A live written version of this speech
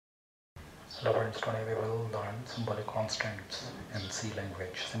Hello friends, today we will learn symbolic constants in C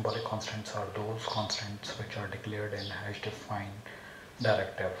language. Symbolic constants are those constants which are declared in hash-defined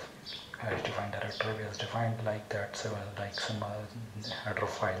directive. Hash-defined directive is defined like that, so like some header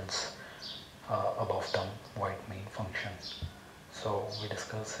files above them void main function. So we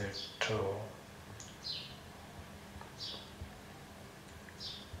discuss it through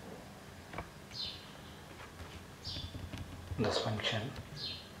this function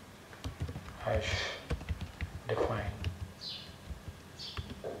hash define.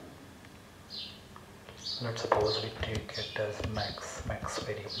 Let's suppose we take it as max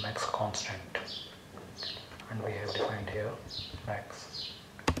variable, max constant, and we have defined here max,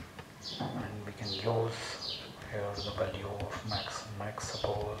 and we can use here the value of max. Max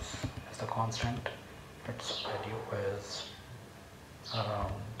suppose is the constant, its value is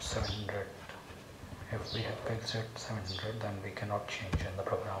around 700. If we have fixed it 700, then we cannot change in the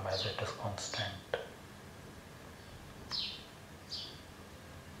program as it is constant.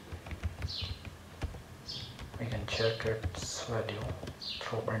 We can check its value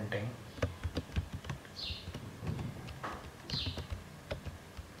through printing.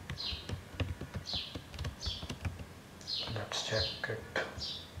 Let's check it.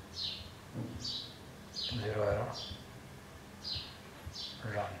 0 error.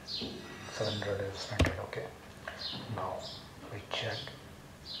 Run. 700 is printed. Okay. Now we check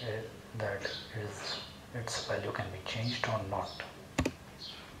that its value can be changed or not.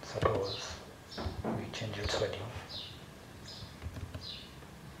 Suppose we change its value.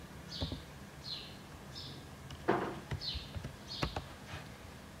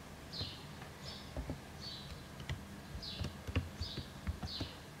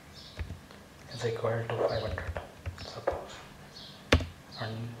 Is equal to 500, suppose,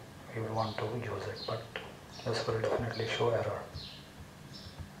 and we want to use it, but this will definitely show error.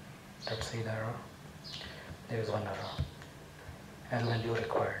 Let's see the error. There is one error. L value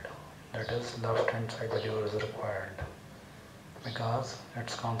required, that is left hand side value is required because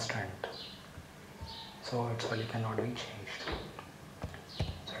it's constant, so its value cannot be changed.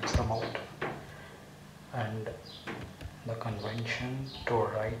 That's the mode. And the convention to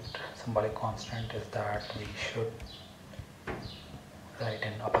write symbolic constant is that we should write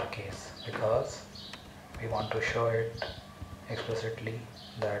in uppercase because we want to show it explicitly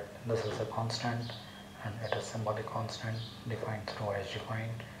that this is a constant and it is symbolic constant defined through as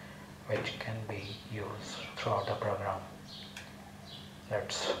defined, which can be used throughout the program.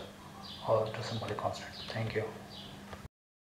 That's all to symbolic constant. Thank you.